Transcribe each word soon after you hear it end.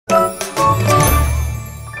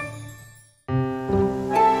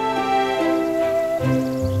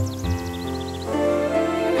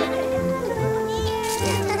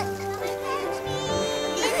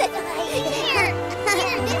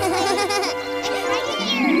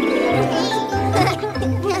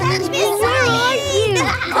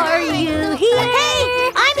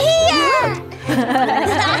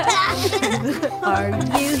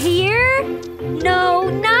Are you here? No,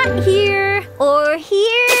 not here. Or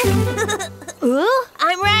here?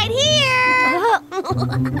 I'm right here.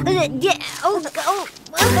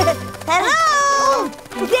 Hello.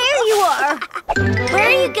 There you are. Where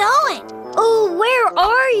are you going? Oh, where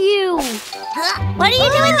are you? What are you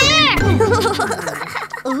doing there?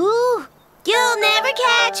 Ooh. You'll never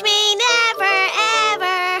catch me, never,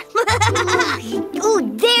 ever. Oh,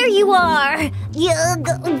 there you are.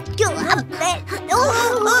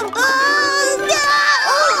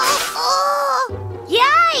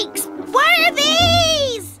 Yikes! What are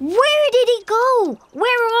these? Where did he go?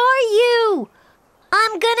 Where are you?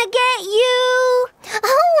 I'm gonna get you.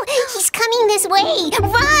 Oh, he's coming this way.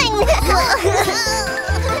 Run!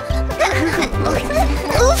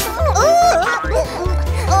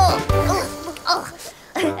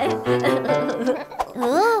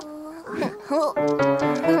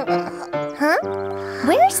 Huh?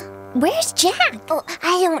 Where's Jack? Oh,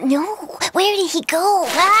 I don't know. Where did he go?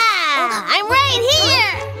 I'm right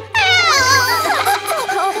here.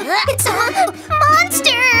 It's a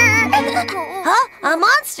monster. Huh? A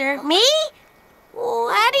monster? Me?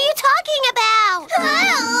 What are you talking about?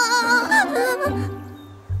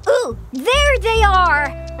 Ooh, there they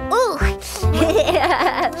are. Ooh.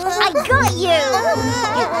 I got you.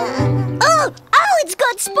 Oh, it's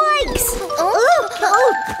got spikes.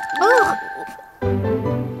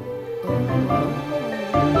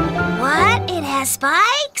 What? It has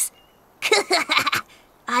spikes?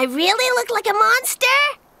 I really look like a monster?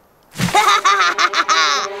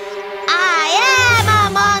 I am a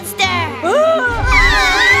monster!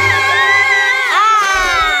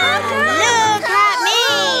 Look at me!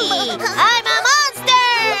 I'm a monster!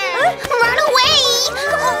 Run away!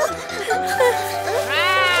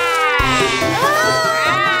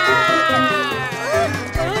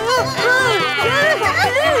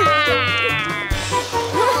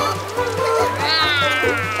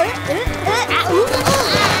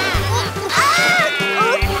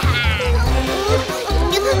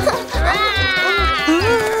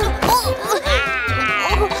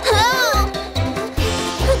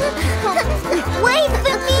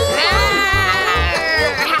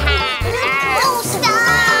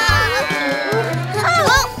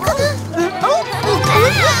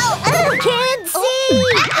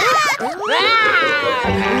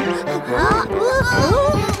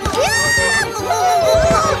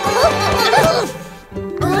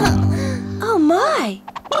 Oh my!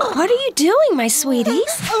 What are you doing, my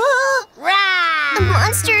sweeties? A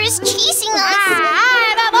monster is chasing us!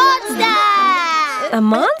 I'm a monster! A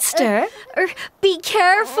monster? Be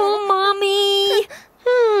careful, Mommy!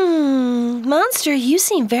 Monster, you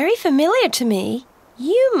seem very familiar to me.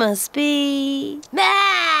 You must be...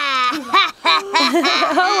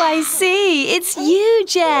 Oh, I see. It's you,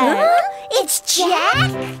 Jack. It's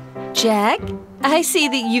Jack? Jack, I see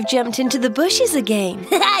that you've jumped into the bushes again.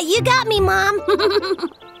 You got me, Mom.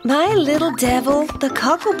 My little devil, the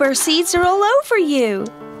cockleburr seeds are all over you.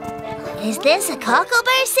 Is this a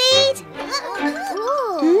cockleburr seed?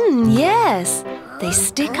 Yes. They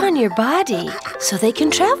stick on your body so they can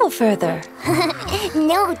travel further.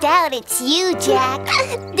 No doubt it's you, Jack.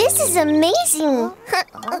 This is amazing.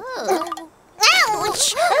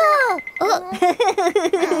 Ouch!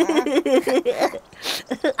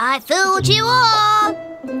 I fooled you all.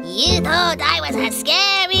 You thought I was a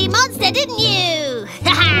scary monster, didn't you?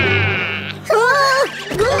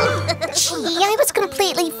 Gee, I was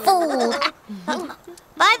completely fooled.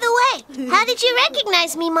 By the way, how did you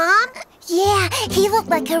recognize me, Mom? Yeah, he looked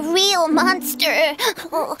like a real monster.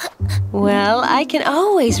 Well, I can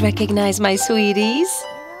always recognize my sweeties,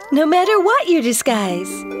 no matter what your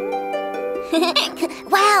disguise.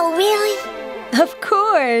 Wow, really? Of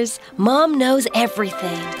course. Mom knows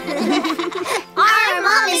everything. Our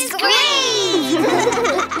Mom is great!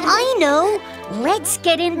 I know. Let's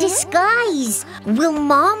get in disguise. Will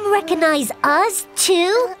Mom recognize us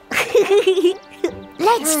too?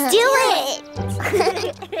 Let's do it!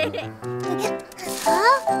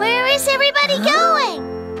 Huh? Where is everybody going?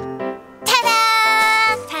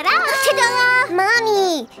 Ta-da! Ta-da! Ta-da!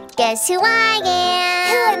 Mommy, guess who I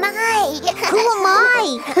am? Who am I?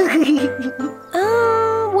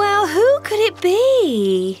 Well, who could it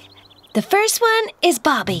be? The first one is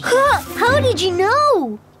Bobby. How did you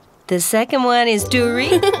know? The second one is Dory.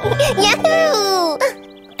 Yahoo!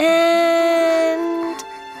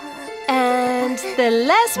 And the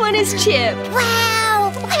last one is Chip.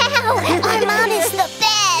 Wow! Wow! Our Mom is the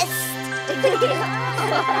best!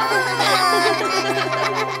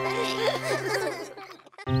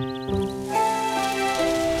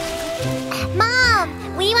 Mom,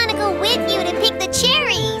 we want to go with you to pick the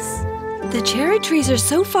cherries. The the cherry trees are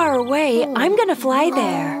so far away, I'm gonna fly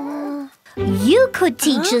there. You could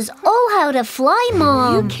teach us all how to fly,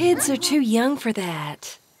 Mom. You kids are too young for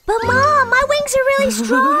that. But, Mom, my wings are really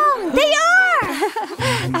strong. They are.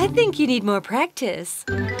 I think you need more practice.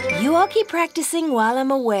 You all keep practicing while I'm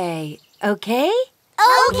away, okay?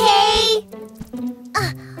 Okay.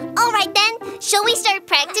 All right, then. Shall we start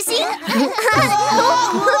practicing? Help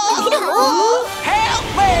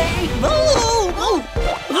me!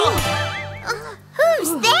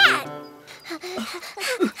 Who's that?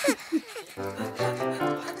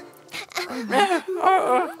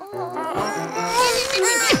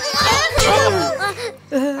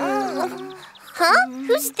 Huh?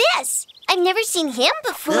 Who's this? I've never seen him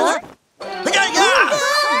before.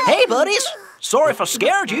 Hey, buddies. Sorry if I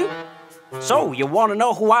scared you. So, you want to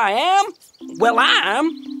know who I am? Well,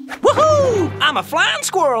 woohoo! I'm a flying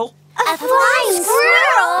squirrel. A flying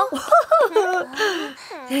squirrel?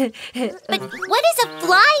 But what is a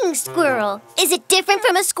flying squirrel? Is it different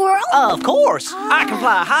from a squirrel? Of course. I can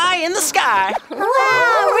fly high in the sky.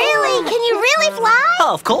 Wow, really? Can you really fly?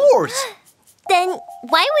 Of course. Then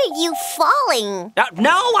why were you falling?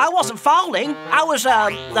 No, I wasn't falling. I was,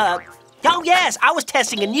 oh yes, I was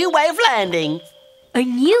testing a new way of landing. A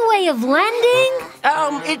new way of landing?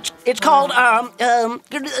 It's called, an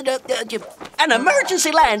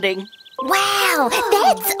emergency landing. Wow,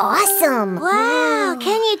 that's awesome. Wow,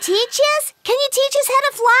 can you teach us? Can you teach us how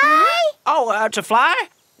to fly? Oh, to fly?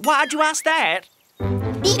 Why'd you ask that?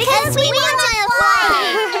 Because we want to fly.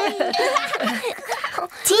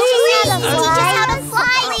 Teach us how to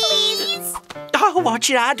fly, please. Oh, what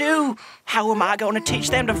should I do? How am I going to teach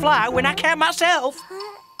them to fly when I can't myself?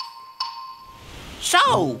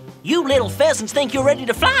 So, you little pheasants think you're ready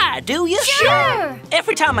to fly, do you? Sure.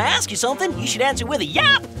 Every time I ask you something, you should answer with a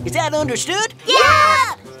yap. Is that understood?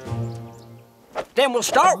 Yeah. Then we'll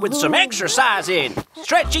start with some exercising.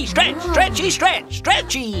 Stretchy, stretch, stretchy, stretch,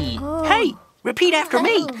 stretchy. Hey, repeat after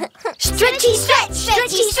me. Stretchy, stretch,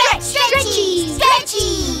 stretchy, stretch, stretchy,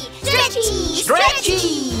 stretchy, stretchy,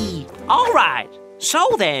 Stretchy. All right.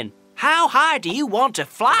 So then, how high do you want to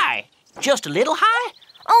fly? Just a little high?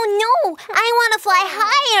 Oh, no, I want to fly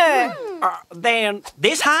higher. Then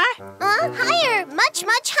this high? Higher, much,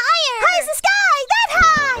 much higher. High as the sky, that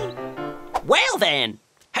high. Well then.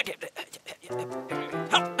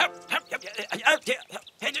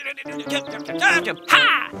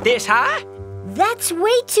 Ha! This high? That's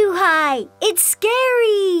way too high. It's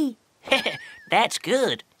scary. That's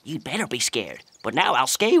good. You'd better be scared. But now I'll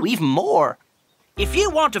scare you even more. If you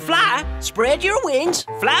want to fly, spread your wings,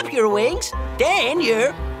 flap your wings, then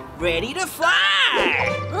you're ready to fly.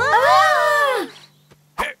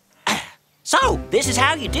 So, this is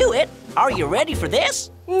how you do it. Are you ready for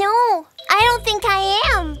this? No, I don't think I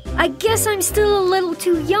am. I guess I'm still a little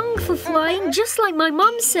too young for flying, just like my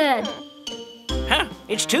mom said. Huh,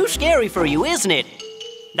 it's too scary for you, isn't it?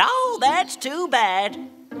 No, that's too bad.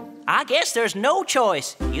 I guess there's no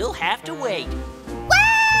choice. You'll have to wait.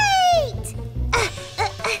 Wait!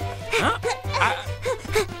 Huh?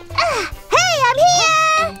 Hey, I'm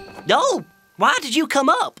here! No, why did you come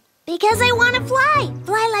up? Because I want to fly.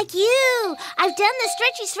 Fly like you. I've done the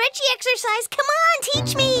stretchy, stretchy exercise. Come on,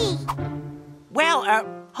 teach me. Well,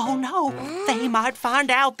 oh no, they might find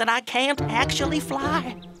out that I can't actually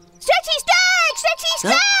fly. Stretchy, stretch, stretchy,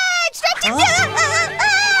 stretch, stretchy, stretch.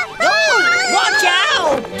 No, watch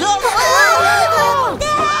out!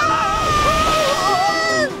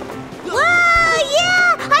 Whoa, yeah,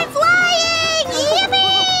 I'm flying!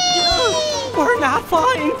 Yippee! We're not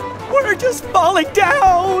flying. We're just falling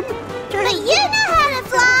down. But you know how to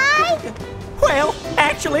fly. Well,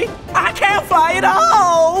 actually, I can't fly at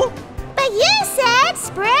all. But you said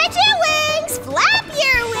spread your wings, flap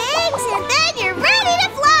your wings, and then you're ready to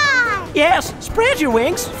fly. Yes, spread your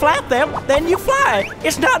wings, flap them, then you fly.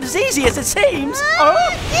 It's not as easy as it seems.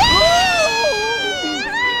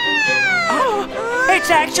 It's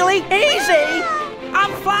actually easy.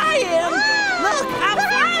 I'm flying. Look, I'm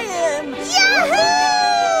flying.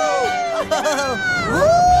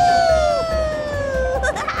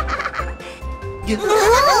 Yahoo!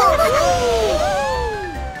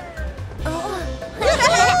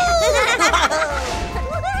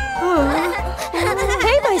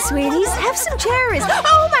 Hey, my sweeties, have some cherries.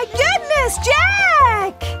 Oh, my goodness,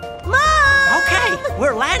 Jack! Mom! Okay,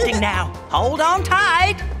 we're landing now. Hold on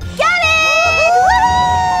tight. Got it!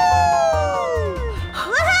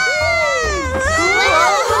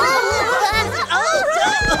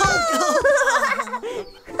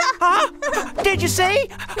 Huh? Did you see?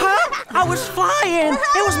 Huh? I was flying.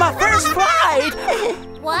 It was my first flight.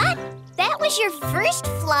 What? That was your first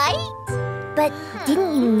flight? But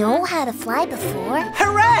didn't you know how to fly before?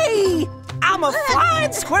 Hooray! I'm a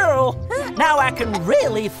flying squirrel. Now I can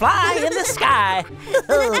really fly in the sky.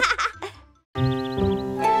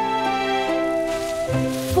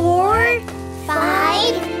 4,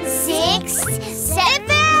 5, 6, 7. It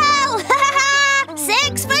fell!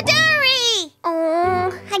 6 for Katuri!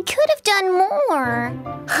 Oh, I could have done more.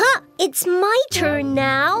 Huh, it's my turn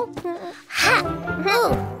now. Ha!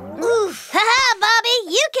 Oof! Ha-ha,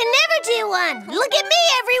 Bobby! You can never do one! Look at me,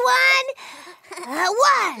 everyone!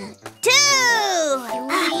 1, 2,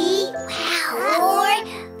 3, 4,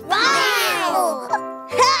 5!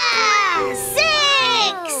 Ha!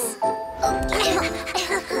 6!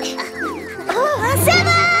 7!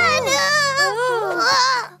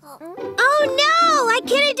 Oh no! I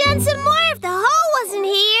could have done some more if the hole wasn't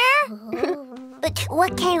here! But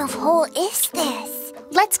what kind of hole is this?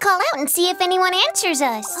 Let's call out and see if anyone answers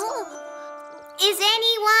us. Is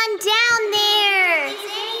anyone down there? Is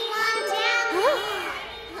anyone down there?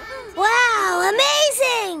 Wow,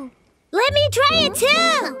 amazing! Let me try it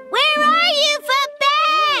too! Where are you,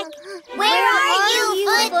 Footbag? Where are you,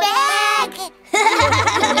 Footbag?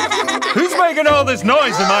 Who's making all this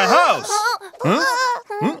noise in my house? Huh?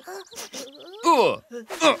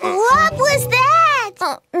 What was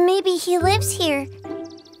that? Maybe he lives here.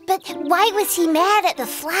 But why was he mad at the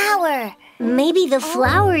flower? Maybe the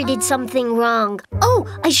flower did something wrong. Oh,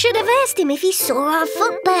 I should have asked him if he saw our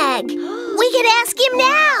foot bag. We could ask him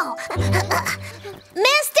now.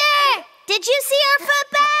 Mister, did you see our foot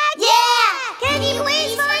bag? Yeah. Can you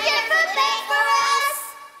please find our foot bag for us?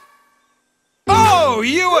 Oh,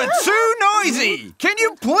 you are too noisy! Can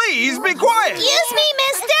you please be quiet? Excuse me,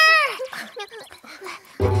 mister.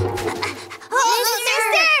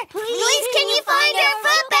 Mister, please can you find our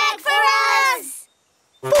foot bag for us?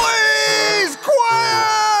 Please,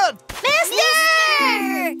 quiet!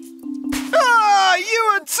 Mister! Ah, you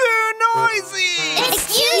are too noisy!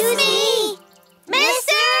 Excuse me!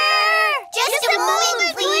 Mister! Just a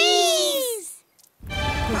moment, please!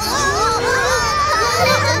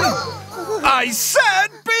 I said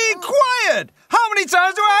be quiet! How many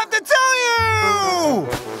times do I have to tell you?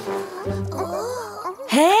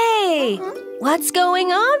 Hey, what's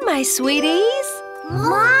going on, my sweeties?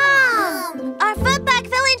 Mom! Our foot bag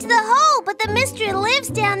fell into the hole, but the mister who lives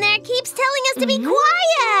down there keeps telling us to be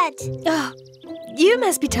quiet! Oh, you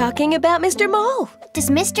must be talking about Mr. Mole. Does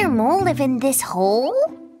Mr. Mole live in this hole?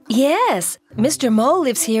 Yes, Mr. Mole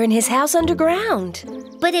lives here in his house underground.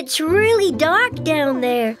 But it's really dark down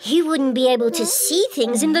there. He wouldn't be able to see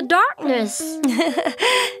things in the darkness.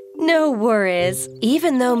 No worries.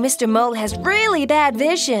 Even though Mr. Mole has really bad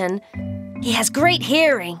vision, he has great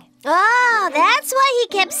hearing. Oh, that's why he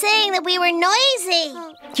kept saying that we were noisy.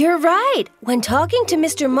 You're right. When talking to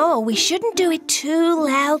Mr. Mole, we shouldn't do it too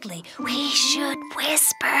loudly. We should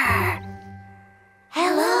whisper.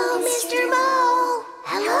 Hello, Mr. Mole.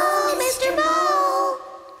 Hello, Mr. Mole.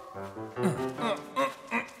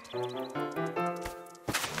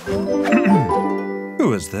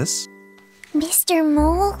 Who is this? Mr.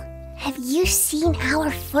 Mole, have you seen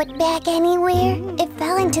our foot bag anywhere? It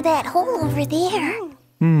fell into that hole over there.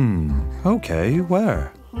 Okay,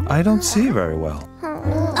 where? I don't see very well.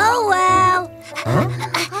 Oh, well. Huh?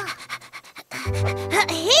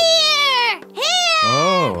 Here! Here!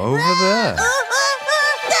 Oh, over there.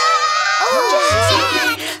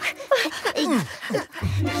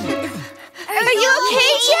 Are you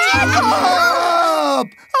okay, Jack? Stop!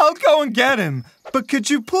 I'll go and get him. But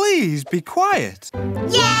could you please be quiet?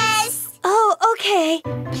 Yes! Oh, okay.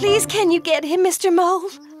 Please, can you get him, Mr.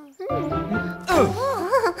 Mole? Mom!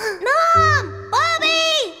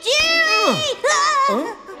 Bobby! Jerry!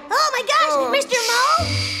 Oh my gosh, Mr. Mole!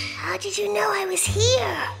 How did you know I was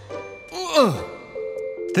here?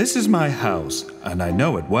 This is my house, and I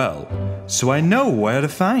know it well, so I know where to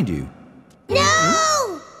find you.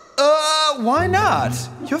 No! Why not?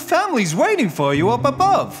 Your family's waiting for you up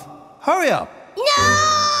above. Hurry up.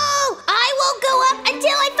 No! I won't go up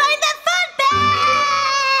until I find the foot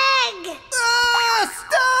bag!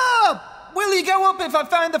 Stop! Will you go up if I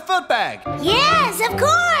find the foot bag? Yes, of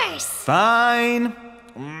course! Fine.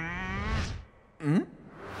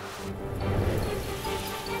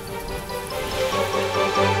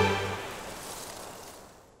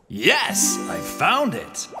 Yes, I found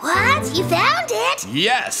it. What? You found it?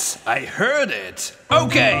 Yes, I heard it.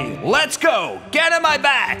 Okay, let's go. Get in my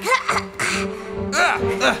bag.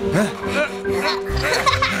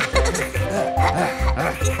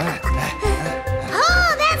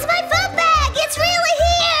 Oh, that's my foot bag! It's really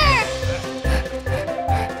here!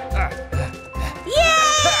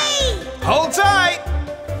 Yay! Hold tight.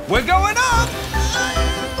 We're going up.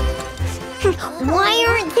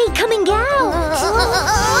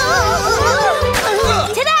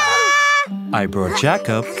 I brought Jack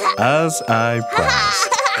up as I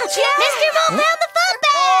promised. Mr. Mole found the food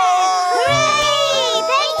bag! Hooray!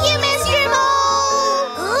 Thank you, Mr.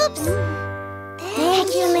 Mole. Oops. Thank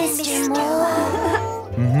you, Mr.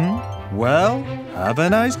 Mole. Well, have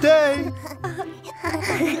a nice day.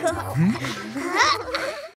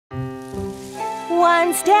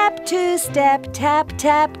 1 step, 2 step, tap,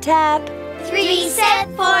 tap, tap. 3 step,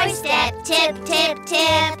 4 step, tip, tip,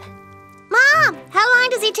 tip. Mom, how long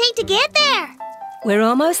does it take to get there? We're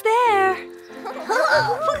almost there.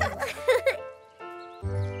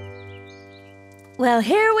 Well,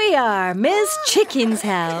 here we are, Miss Chicken's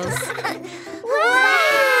house.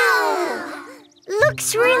 Wow!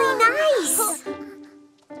 Looks really nice.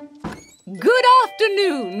 Good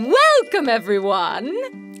afternoon. Welcome,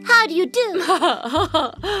 everyone. How do you do?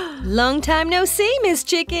 Long time no see, Miss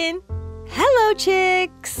Chicken. Hello,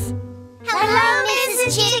 chicks. Hello,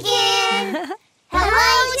 Mrs. Chicken.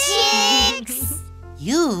 Hello, chicks.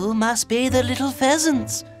 You must be the little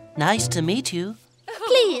pheasants. Nice to meet you.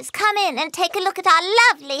 Please come in and take a look at our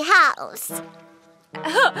lovely house.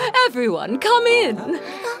 Everyone, come in.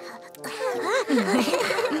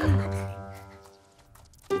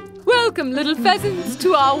 Welcome, little pheasants,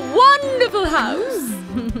 to our wonderful house.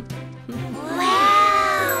 Wow!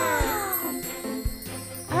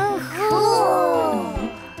 Oh, cool.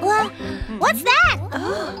 What's that?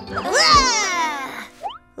 Whoa!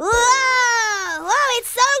 Whoa, it's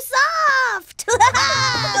so soft!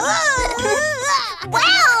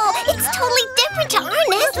 Wow, it's totally different to our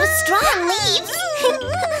nest with straw and leaves.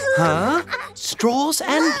 Huh? Straws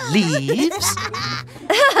and leaves?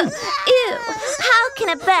 Ew, how can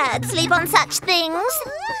a bird sleep on such things?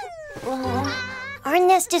 Our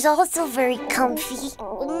nest is also very comfy.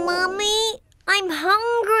 Mommy, I'm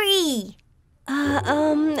hungry.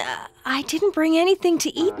 I didn't bring anything to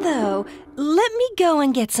eat, though. Let me go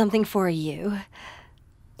and get something for you.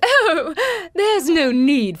 Oh, there's no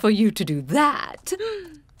need for you to do that.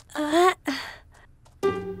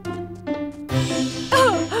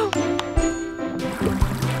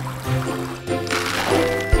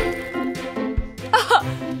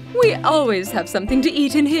 We always have something to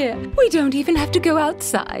eat in here. We don't even have to go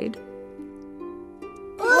outside.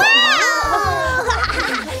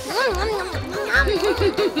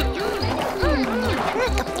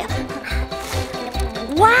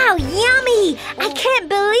 Wow, yummy! I can't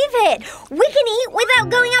believe it! We can eat without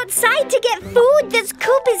going outside to get food. This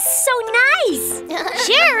coop is so nice!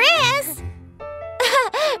 Sure is!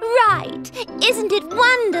 Right. Isn't it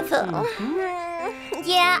wonderful?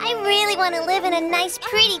 Yeah, I really want to live in a nice,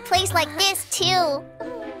 pretty place like this, too.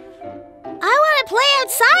 I want to play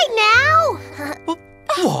outside now!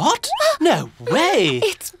 What? No way!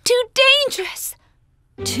 It's too dangerous.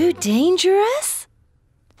 Too dangerous?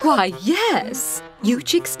 Why, yes. You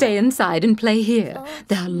chicks stay inside and play here.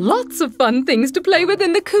 There are lots of fun things to play with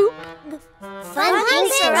in the coop. Fun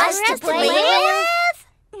things for us to play with?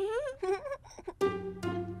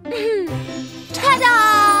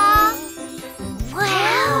 Ta-da!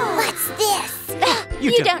 Wow, what's this?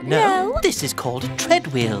 You don't know? This is called a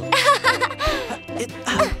treadwheel.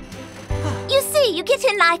 You see, you get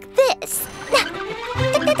in like this.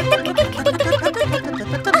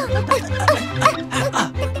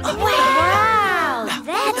 Wow,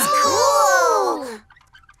 that's cool.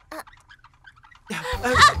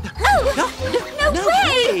 No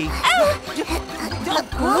way!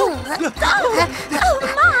 Oh,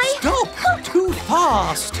 my! Stop! Too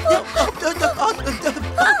fast!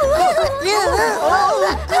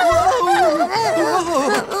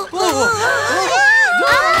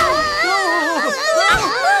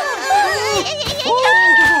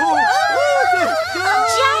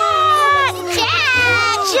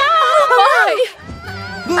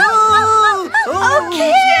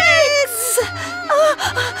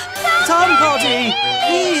 Somebody,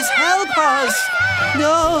 please help us!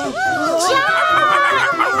 No!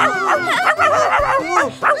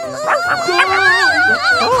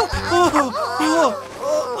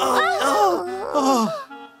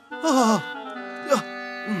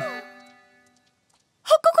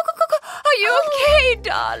 Are you okay,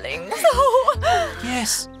 darlings?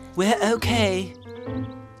 Yes, we're okay.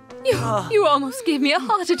 You almost gave me a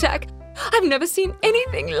heart attack. I've never seen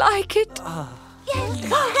anything like it.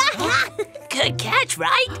 Good catch,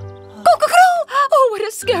 right? Oh, what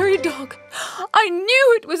a scary dog. I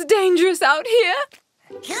knew it was dangerous out here.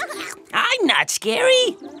 I'm not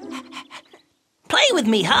scary. Play with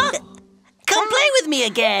me, huh? Come play with me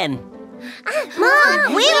again.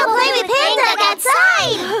 Mom, we will play with Pig Dog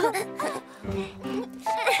outside.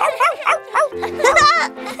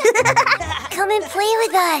 Come and play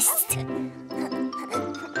with us.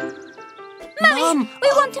 Mom, we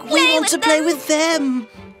want to play we want to play with them.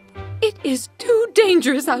 It is too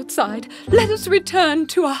dangerous outside. Let us return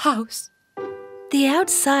to our house. The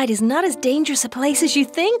outside is not as dangerous a place as you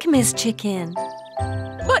think, Miss Chicken.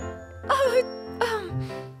 But,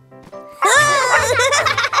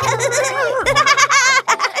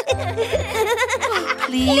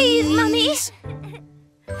 Please, Mommy.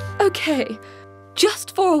 okay,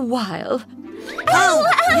 just for a while. Oh,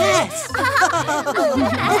 yes.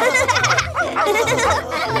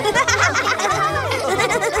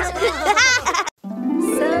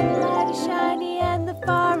 Sunlight is shiny and the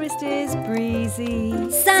forest is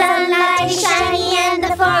breezy. Sunlight is shiny and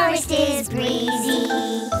the forest is breezy.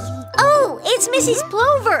 Oh, it's Mrs.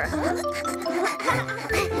 Plover.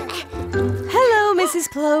 Hello, Mrs.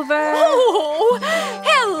 Plover. Oh,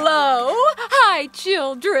 hello. Hi,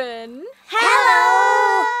 children.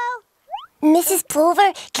 Hello. Mrs.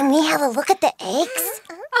 Plover, can we have a look at the eggs?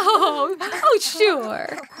 Oh, sure.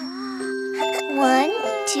 1,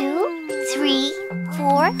 2, 3,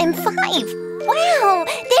 4, and 5. Wow,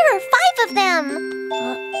 there are 5 of them.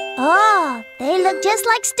 Oh, they look just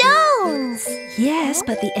like stones. Yes,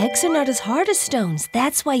 but the eggs are not as hard as stones.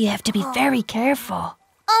 That's why you have to be very careful.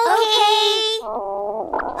 Okay.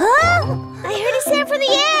 Huh? I heard a sound from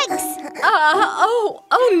the eggs.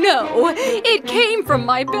 Oh no. It came from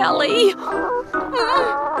my belly.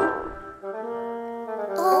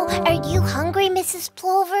 Oh, are you hungry, Mrs.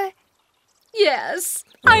 Plover? Yes,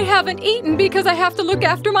 I haven't eaten because I have to look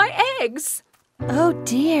after my eggs. Oh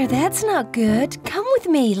dear, that's not good. Come with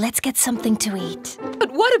me. Let's get something to eat.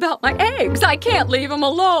 But what about my eggs? I can't leave them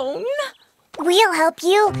alone. We'll help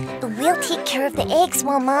you. We'll take care of the eggs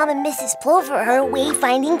while Mom and Mrs. Plover are away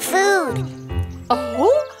finding food.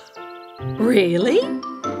 Oh? Really?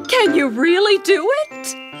 Can you really do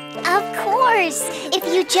it? Of course, if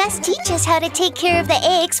you just teach us how to take care of the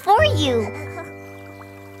eggs for you.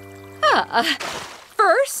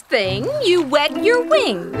 First thing, you wet your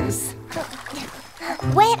wings.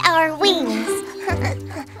 Wet our wings.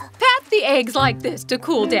 Pat the eggs like this to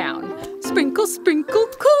cool down. Sprinkle, sprinkle,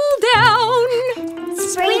 cool down.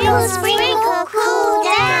 Sprinkle, sprinkle, cool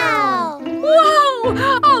down.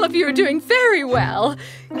 Whoa! All of you are doing very well.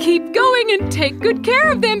 Keep going and take good care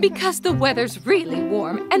of them because the weather's really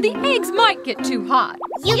warm and the eggs might get too hot.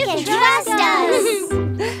 You can trust us.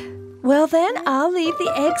 Well then, I'll leave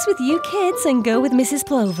the eggs with you kids and go with Mrs.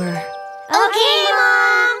 Plover. Okay,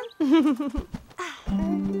 Mom.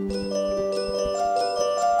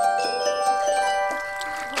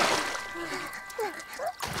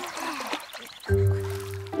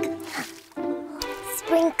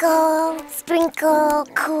 Sprinkle, sprinkle,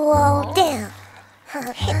 cool down.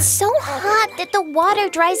 It's so hot that the water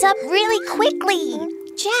dries up really quickly.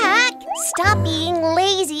 Jack, stop being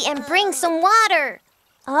lazy and bring some water.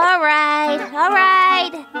 All right.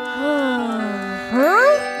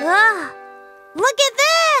 Look at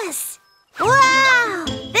this! Wow!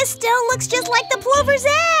 This stone looks just like the plover's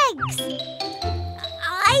eggs!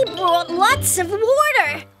 I brought lots of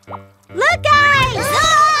water! Look, guys!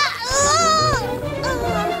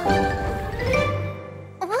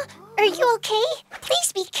 Are you okay?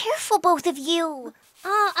 Please be careful, both of you.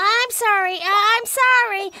 Oh, I'm sorry.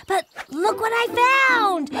 But look what I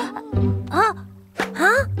found! Huh?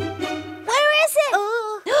 Where is it?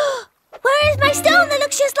 Where is my stone that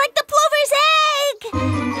looks just like the plover's egg?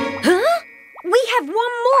 Huh? We have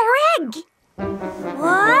one more egg.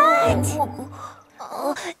 What?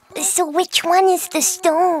 So which one is the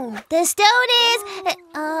stone? The stone is...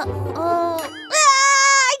 I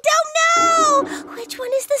don't know! Which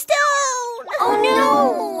one is the stone? Oh, no!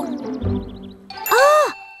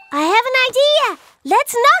 Oh, I have an idea!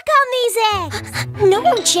 Let's knock on these eggs! No,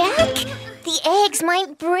 Jack! The eggs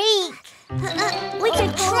might break. We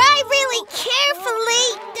can try really carefully.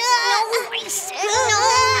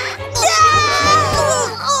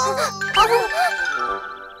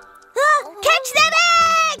 Catch that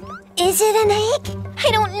egg! Is it an egg? I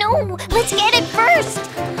don't know. Let's get it first.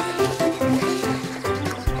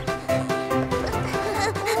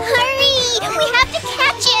 Hurry! We have to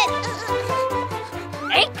catch it.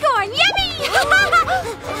 Acorn, yummy!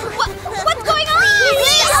 What's going on?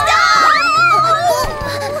 Please stop!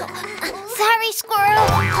 Sorry, Squirrel.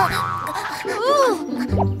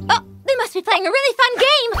 Oh, they must be playing a really fun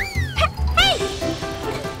game. Hey,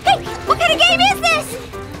 what kind of game is this?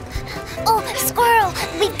 Oh, Squirrel,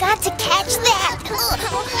 we've got to catch that.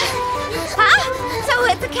 Huh? So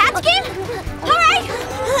it's a catch game? All right,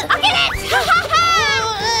 I'll get it.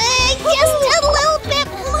 Just a little bit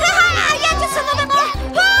more. Yeah, just a little bit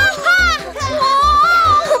more.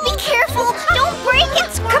 Oh, be careful. Don't break it,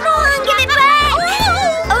 Squirrel. Come on, give it back.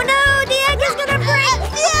 Oh, no, the egg is going to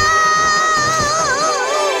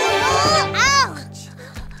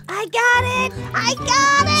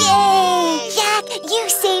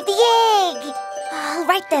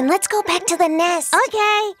then, let's go back to the nest.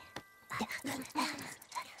 Okay.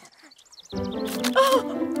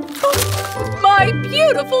 My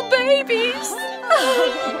beautiful babies!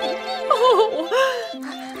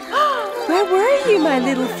 Where were you, my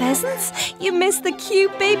little pheasants? You missed the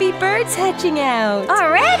cute baby birds hatching out.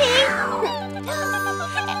 Already?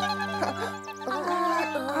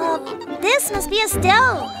 This must be a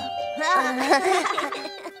stove.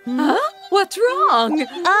 Huh? What's wrong?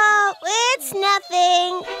 Oh, it's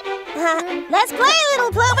nothing. Let's play,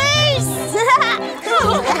 little plovers.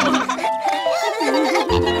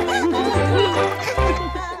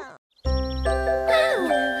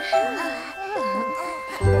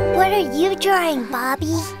 What are you drawing,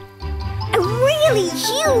 Bobby? A really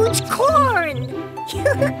huge corn.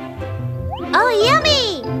 Oh,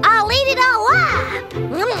 yummy! I'll eat it all up.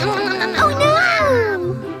 Oh, no!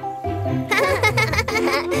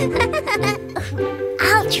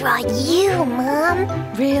 I'll draw you, Mom.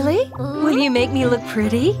 Really? Will you make me look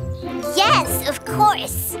pretty? Yes, of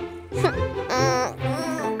course.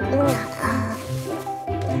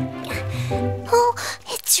 Oh,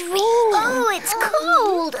 it's raining. Oh, it's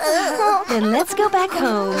cold. Then let's go back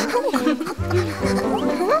home.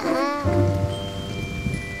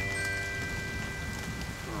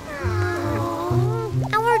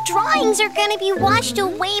 Our drawings are going to be washed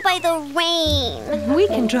away by the rain. We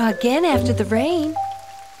can draw again after the rain.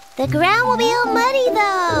 The ground will be all muddy,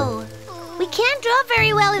 though. We can't draw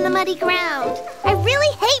very well in the muddy ground. I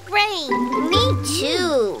really hate rain. Me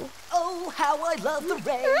too. Oh, how I love the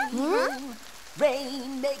rain.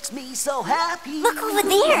 Rain makes me so happy. Look over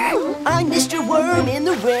there. I'm Mr. Worm in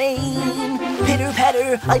the rain. Pitter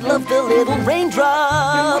patter, I love the little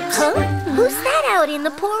raindrops. Huh? Who's that out in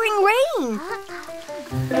the pouring rain?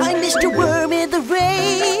 I'm Mr. Worm in the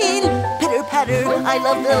rain. Pitter patter, I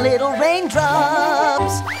love the little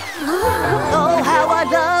raindrops. Oh, how I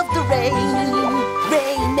love the rain.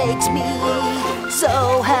 Rain makes me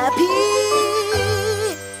so happy.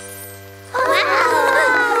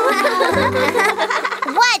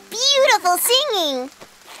 What beautiful singing!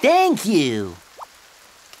 Thank you.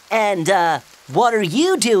 And, what are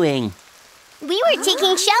you doing? We were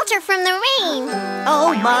taking shelter from the rain.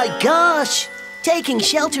 Oh my gosh! Taking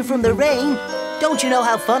shelter from the rain? Don't you know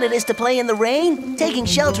how fun it is to play in the rain? Taking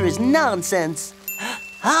shelter is nonsense.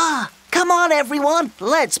 Come on everyone,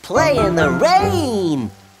 let's play in the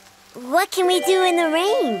rain! What can we do in the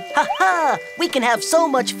rain? Ha! We can have so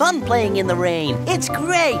much fun playing in the rain. It's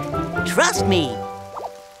great! Trust me.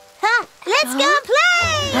 Let's go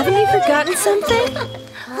play! Haven't you forgotten something?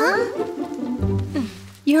 Huh?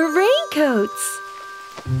 Your raincoats.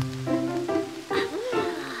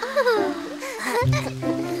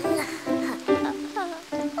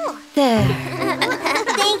 There.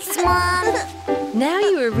 Thanks, Mom. Now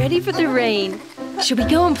you are ready for the rain. Should we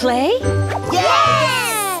go and play?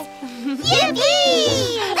 Yes!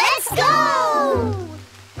 Yippee! Let's go!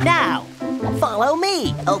 Now, follow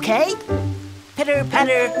me, okay? Pitter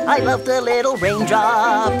patter, I love the little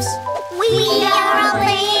raindrops. We are all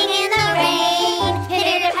playing in the rain.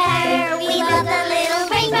 Pitter patter, we love the little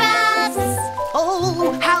raindrops.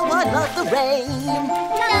 Oh, how I love the rain.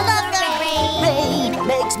 Love the rain. Rain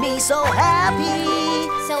makes me so happy.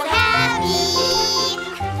 So happy.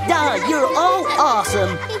 You're all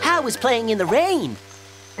awesome. How is playing in the rain?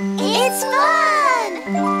 It's fun.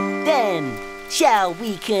 Then, shall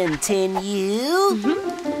we continue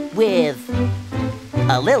with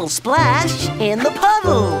a little splash in the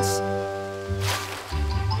puddles?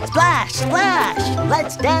 Splash, splash,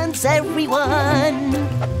 let's dance everyone.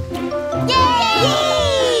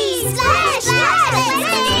 Yay! Splash, splash, let's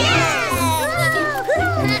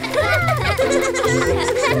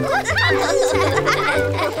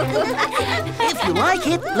If you like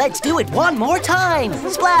it, let's do it one more time.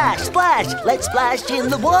 Splash, splash, let's splash in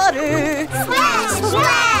the water. Splash,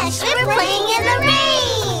 splash, we're playing in the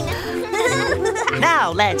rain.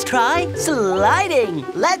 Now let's try sliding.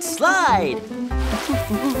 Let's slide.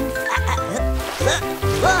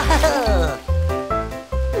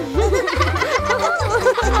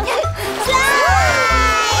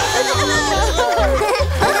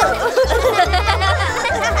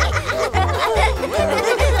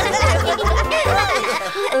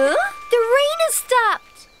 The rain has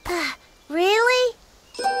stopped. Really?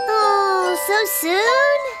 Oh, so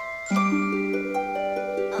soon?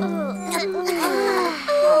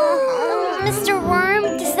 Mr. Worm,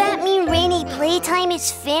 does that mean rainy playtime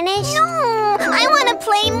is finished? No, I want to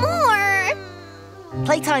play more.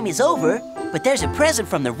 Playtime is over, but there's a present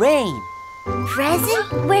from the rain.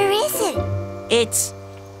 Present? Where is it? It's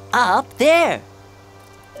up there.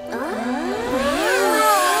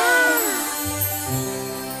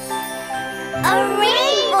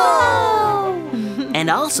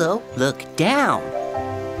 also look down.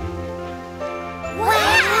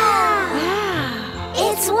 Wow!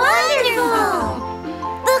 It's wonderful!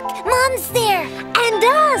 Look, Mom's there! And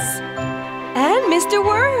us! And Mr.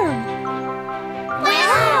 Worm!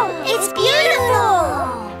 Wow! It's beautiful!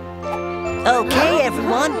 Okay,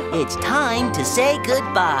 everyone, it's time to say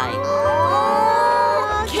goodbye.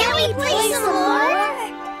 Can we play some more?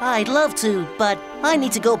 I'd love to, but I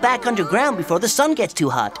need to go back underground before the sun gets too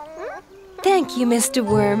hot. Thank you, Mr.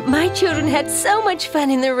 Worm. My children had so much fun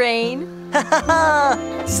in the rain. Ha ha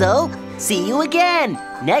ha! So, see you again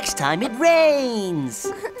next time it rains.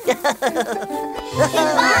 Bye,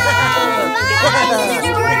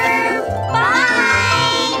 Mr. Worm! Bye!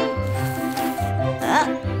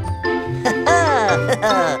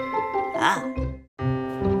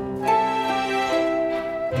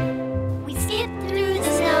 We skip through the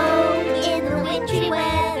snow in the wintry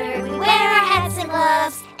weather. We wear our hats and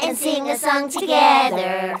gloves and sing a song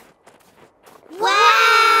together.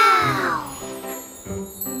 Wow!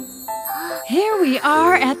 Here we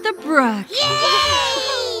are at the brook.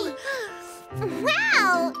 Yay!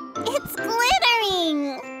 Wow! It's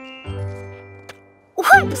glittering!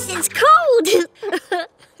 Whoops, it's cold!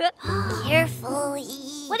 Carefully.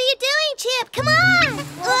 What are you doing, Chip? Come on!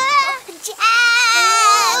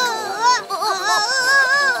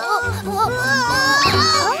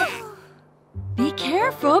 Be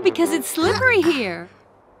careful because it's slippery here.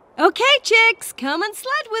 Okay, chicks, come and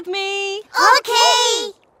sled with me.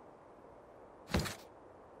 Okay!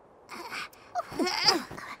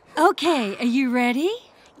 Okay, are you ready?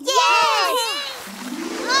 Yes!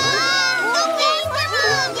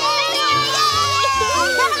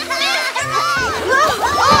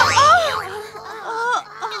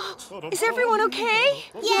 Is everyone okay?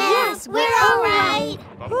 Yes, we're all right.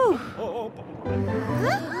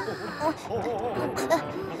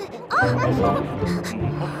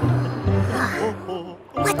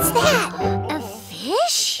 What's that? A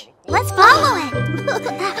fish? Let's follow it.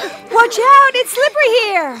 Watch out, it's slippery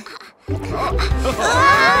here.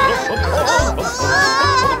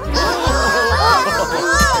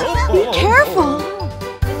 Be careful.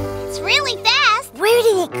 It's really fast. Where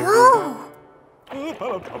did it go?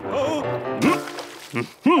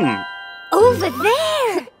 Over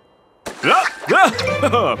there.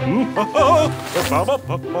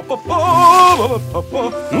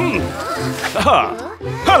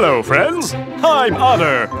 Hello, friends. I'm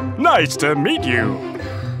Otter. Nice to meet you.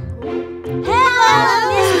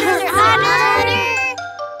 Hello, Mr.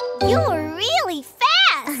 Otter. You're really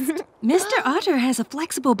fast. Mr. Otter has a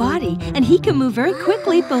flexible body, and he can move very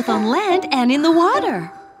quickly both on land and in the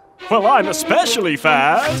water. Well, I'm especially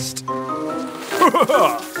fast.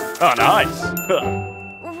 On ice.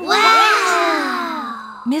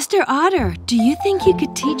 Wow. Mr. Otter, do you think you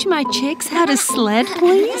could teach my chicks how to sled,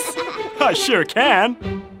 please? I sure can.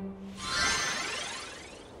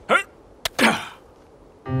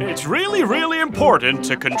 It's really, really important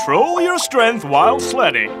to control your strength while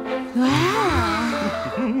sledding. Wow.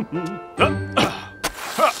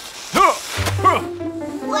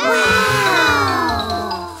 Wow.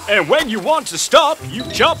 And when you want to stop, you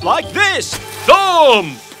jump like this.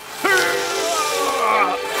 Thumb!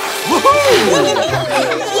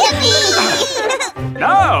 Yippee!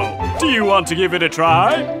 Now, do you want to give it a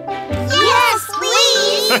try? Yes,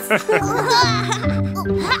 please.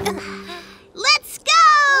 Let's go.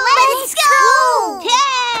 Let's go.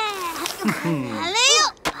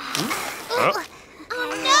 Oh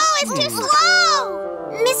no, it's too slow.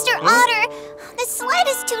 Mr. Otter, the sled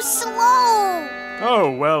is too slow.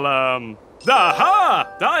 Oh, well, aha!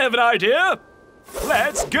 I have an idea.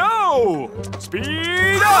 Let's go!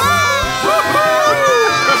 Speed up!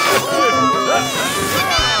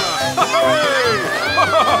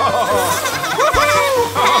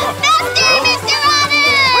 Faster, Mr.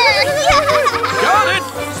 Otter! Got it!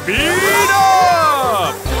 Speed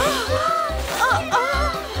up!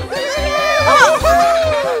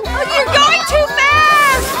 You're going too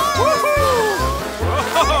fast!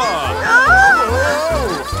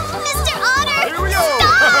 Mr. Otter, Here we go!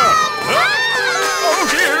 stop! Oh,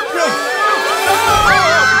 dear!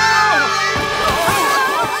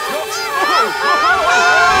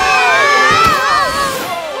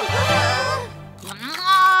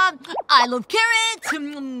 I love carrots.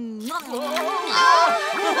 Move,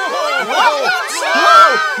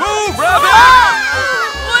 Rabbit!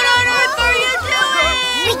 What on earth are you doing?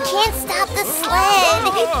 We can't stop the sled.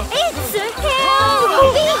 It's a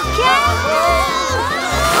hill! Be careful!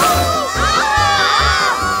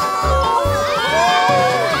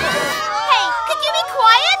 Hey, could you be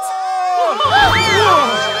quiet?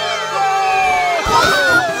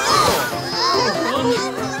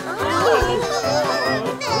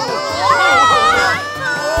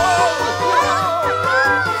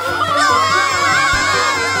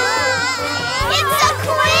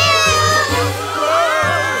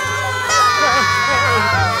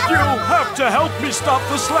 stop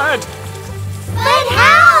the sled. But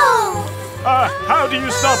how? How do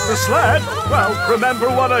you stop the sled? Well, remember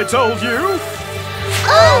what I told you?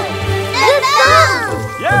 Oh, the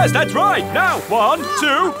thumb! Yes, that's right. Now, 1, 2,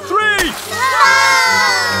 3.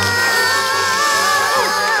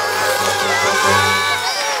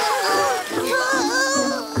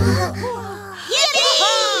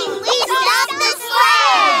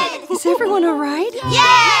 Is everyone all right?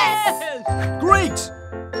 Yes! Great!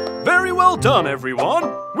 Very well done,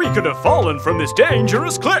 everyone. We could have fallen from this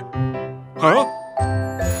dangerous cliff. Huh?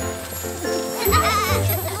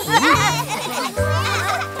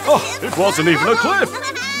 Oh, it wasn't even a cliff.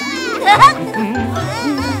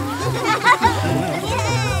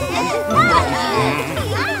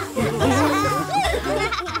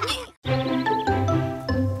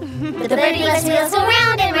 The birdie bus wheels go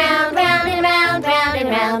round and round, round and round, round and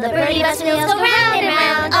round. The birdie bus wheels go round and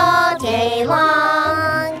round all day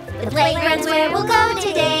long. The playground's where we'll go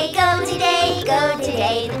today, go today, go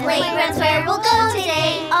today. The playground's where we'll go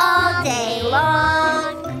today, all day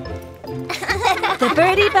long. The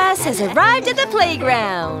birdie bus has arrived at the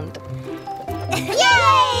playground. Yay!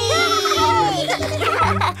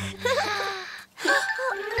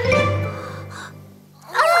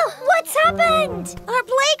 Oh, what's happened? Our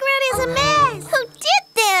playground is a mess. Who did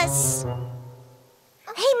this?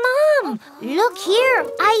 Hey, Mom, look here.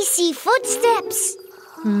 I see footsteps.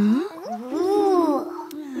 Ooh.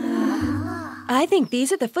 I think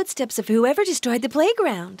these are the footsteps of whoever destroyed the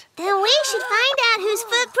playground. Then we should find out whose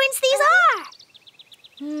footprints these are.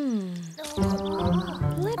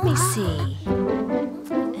 Let me see.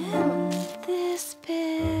 And this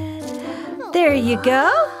bit. There you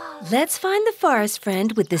go. Let's find the forest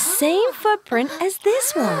friend with the same footprint as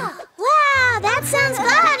this one. Wow, that sounds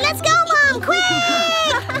fun. Let's go, Mom, quick!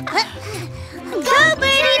 Go,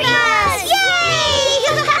 Birdie Bus! Yay!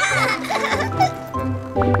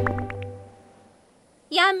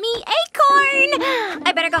 Yummy acorn!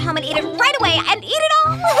 I better go home and eat it right away and eat it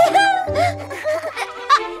all!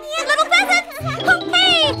 Little peasants! Oh,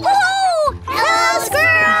 hey! Woohoo! Hello,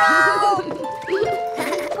 squirrel!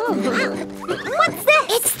 What's this?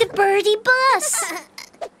 It's the Birdie Bus.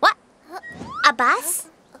 What? A bus?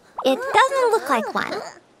 It doesn't look like one.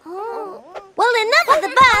 Well, enough of the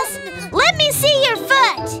bus. Let me see your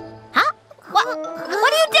foot. Huh? What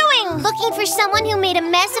are you doing? Looking for someone who made a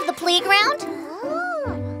mess of the playground?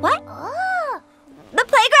 What? The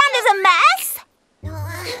playground is a mess?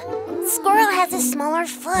 Squirrel has a smaller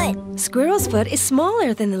foot. Squirrel's foot is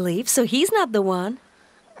smaller than the leaf, so he's not the one.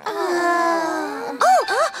 Oh,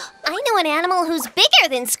 I know an animal who's bigger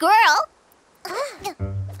than Squirrel.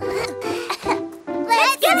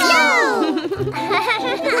 Let's go!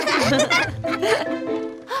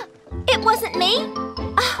 It wasn't me.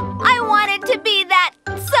 I wanted to be that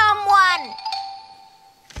someone.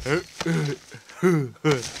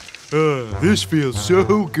 This feels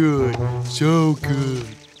so good, so good.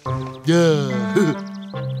 Yeah.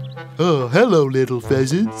 Oh, hello, little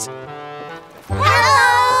pheasants.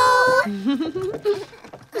 Hello!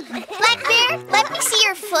 Black Bear, let me see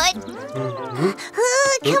your foot.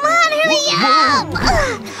 Come on, hurry up!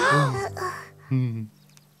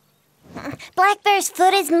 Black Bear's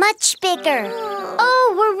foot is much bigger.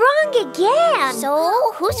 Oh, we're wrong again.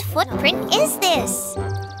 So, whose footprint is this?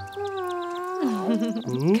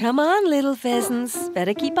 Come on, little pheasants.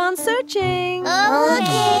 Better keep on searching.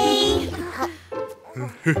 Okay.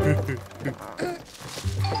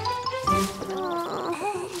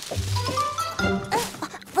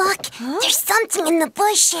 Look, there's something in the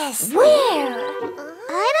bushes. Where?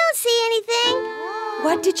 I don't see anything.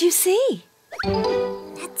 What did you see?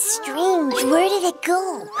 That's strange. Where did it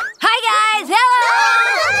go? Hi, guys. Hello.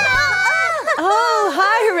 Oh,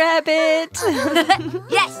 hi, Rabbit.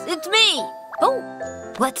 Yes, it's me. Oh,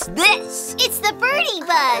 what's this? It's the Birdie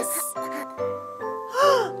Bus.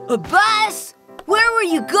 A bus? Where were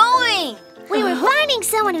you going? We were finding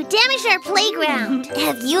someone who damaged our playground.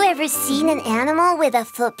 Have you ever seen an animal with a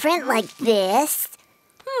footprint like this?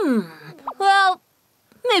 Well,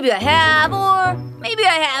 maybe I have, or maybe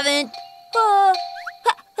I haven't.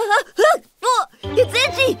 It's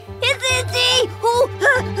itchy! It's itchy!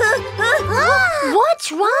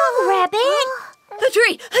 What's wrong, Rabbit? A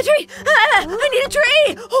tree! A tree! I need a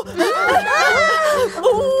tree!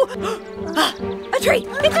 A tree!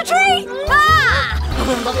 It's a tree!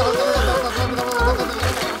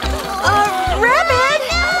 Rabbit!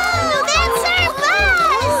 No! That's our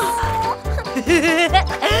bus!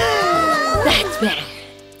 That's better.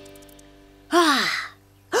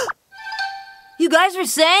 You guys were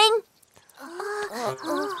saying?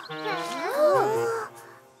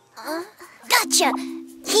 Gotcha!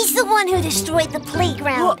 He's the one who destroyed the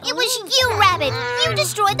playground. It was you, Rabbit. You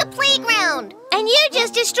destroyed the playground. And you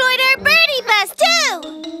just destroyed our birdie bus, too.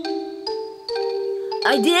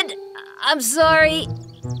 I did. I'm sorry.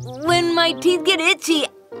 When my teeth get itchy,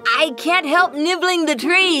 I can't help nibbling the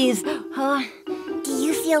trees. Do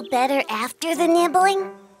you feel better after the nibbling?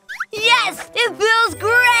 Yes, it feels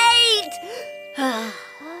great.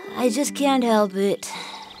 I just can't help it.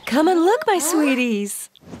 Come and look, my sweeties.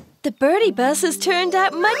 The birdie bus has turned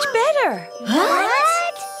out much better.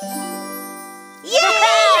 What? Yay!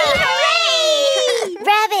 Hooray!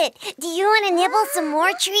 Rabbit, do you want to nibble some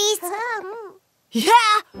more trees?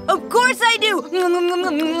 Yeah, of course I do.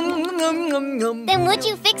 Then would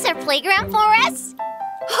you fix our playground for us?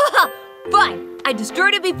 Fine. I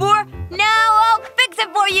destroyed it before. Now I'll fix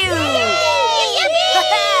it for you.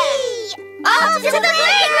 Yippee! Off to the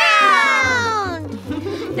playground!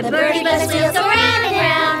 The birdie bus wheels go round and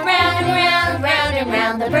round, round and round, round and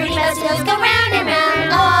round. The birdie bus wheels go round and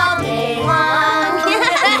round all day long.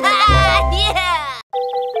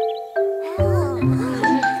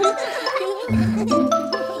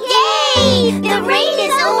 Yay! The rain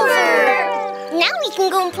is over! Now we can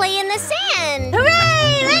go and play in the sand.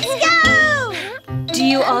 Hooray! Let's go! Do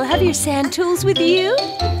you all have your sand tools with you?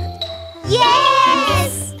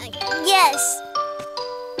 Yes! Yes.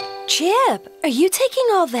 Chip, are you taking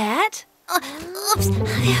all that? Oops.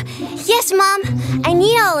 Yes, Mom. I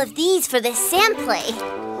need all of these for the sand play.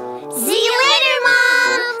 See you later,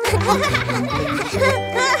 Mom!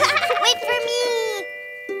 Wait for me!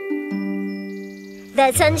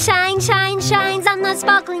 The sun shines on the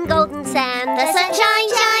sparkling golden sand. The sun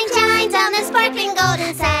shines on the sparkling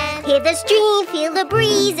golden sand. Hear the stream, feel the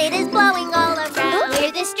breeze, it is blowing all around.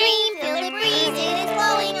 Hear the stream, feel the breeze, it is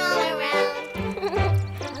blowing all around.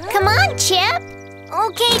 Come on, Chip.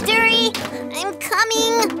 Okay, Dury, I'm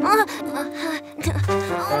coming. Oh,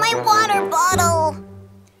 my water bottle.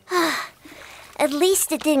 At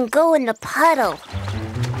least it didn't go in the puddle.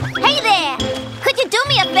 Hey there! Could you do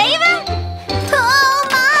me a favor? Oh,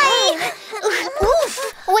 my!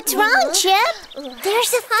 Oof. What's wrong, Chip?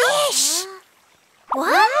 There's a fish.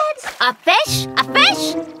 What? A fish? A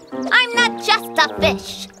fish? I'm not just a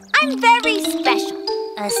fish. I'm very special.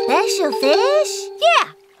 A special fish?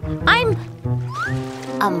 Yeah, I'm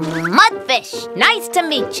a mudfish. Nice to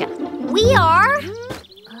meet you. We are the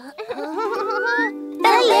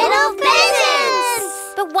little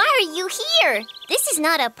pheasants! But why are you here? This is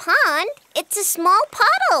not a pond. It's a small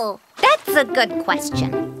puddle. That's a good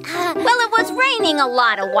question. Well, it was raining a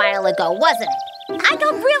lot a while ago, wasn't it? I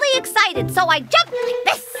got really excited, so I jumped like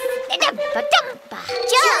this. Jump,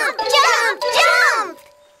 jump, jump!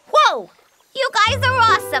 Whoa! You guys are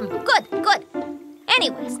awesome. Good, good.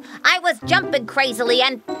 Anyways, I was jumping crazily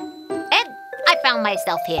and I found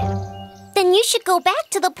myself here. Then you should go back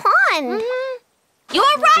to the pond.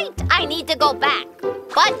 You're right. I need to go back.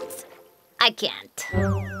 But I can't.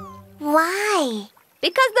 Why?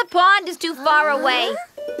 Because the pond is too far away.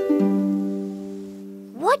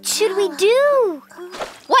 What should we do?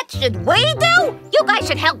 What should we do? You guys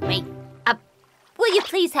should help me. Will you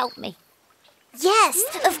please help me? Yes,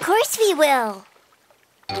 of course we will.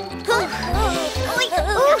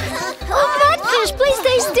 Mudfish, please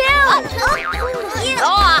stay still.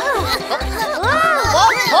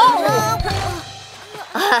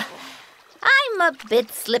 I'm a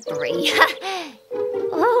bit slippery.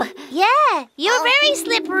 Yeah, you're very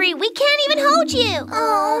slippery. We can't even hold you.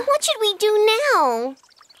 Oh, what should we do now?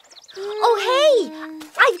 Oh, hey,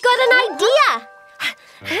 I've got an idea.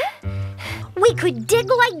 We could dig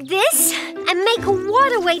like this and make a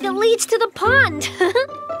waterway that leads to the pond.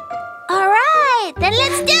 All right, then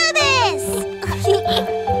let's do this.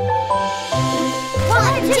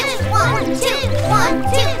 1, 2, 1, 2, 1,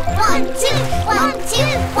 2, 1, 2, 1, 2,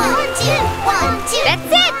 1, 2, 1, 2.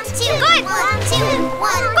 That's it. Good. 1, 2,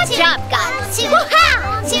 1, 2. Good job, guys. 2,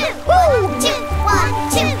 1, 2,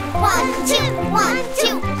 1, 2, 1, 2, 1,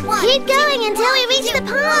 2, 1. Keep going until we reach the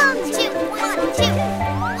pond. 2, 1, 2.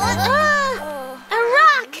 A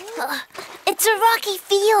rock. It's a rocky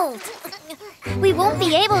field. We won't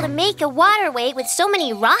be able to make a waterway with so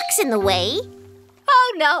many rocks in the way.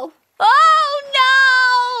 Oh, no. Oh,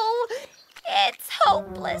 no! It's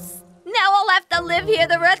hopeless. Now I'll have to live here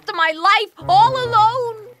the rest of my life all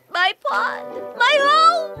alone. My pond, my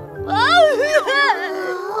home.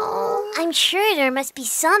 Oh, I'm sure there must be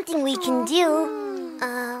something we can do.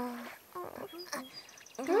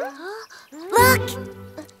 Look!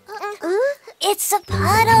 It's a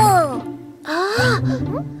puddle.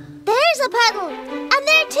 There's a puddle. And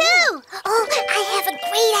there too. Oh, I have a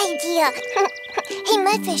great idea. Hey,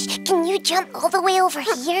 Mudfish, can you jump all the way over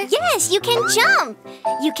here? Yes, you can jump.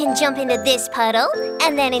 You can jump into this puddle,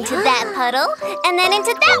 and then into that puddle, and then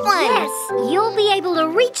into that one. Yes, you'll be able to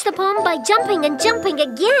reach the pond by jumping and jumping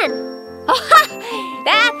again.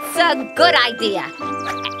 That's a good idea.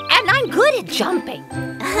 And I'm good at jumping.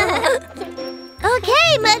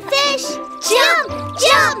 Okay, Mudfish. Jump,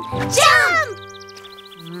 jump, jump!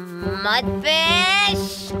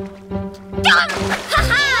 Mudfish! Jump!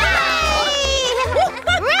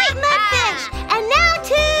 Right, Mudfish! And now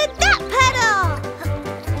to that puddle!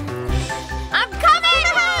 I'm coming!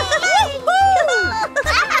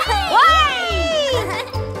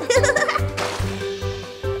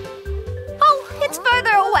 Oh, it's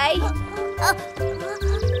further away.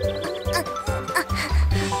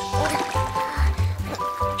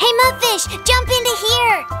 Hey, Mudfish, jump into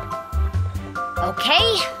here! Okay,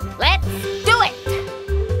 let's do it!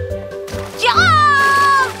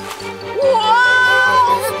 Jump!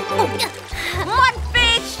 Whoa!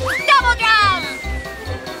 Mudfish, double jump!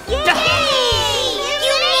 Yay!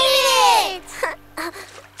 You made it!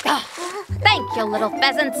 Thank you, little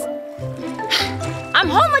pheasants. I'm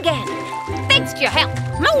home again. Thanks to your help.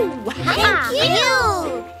 Moo! Thank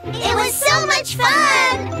you! It was so much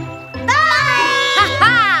fun! Bye!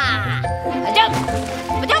 Ha-ha! Ba-dum!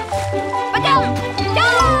 Ba-dum! Ba-dum!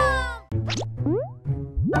 Dum!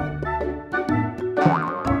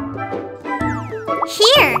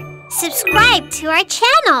 Here, subscribe to our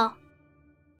channel.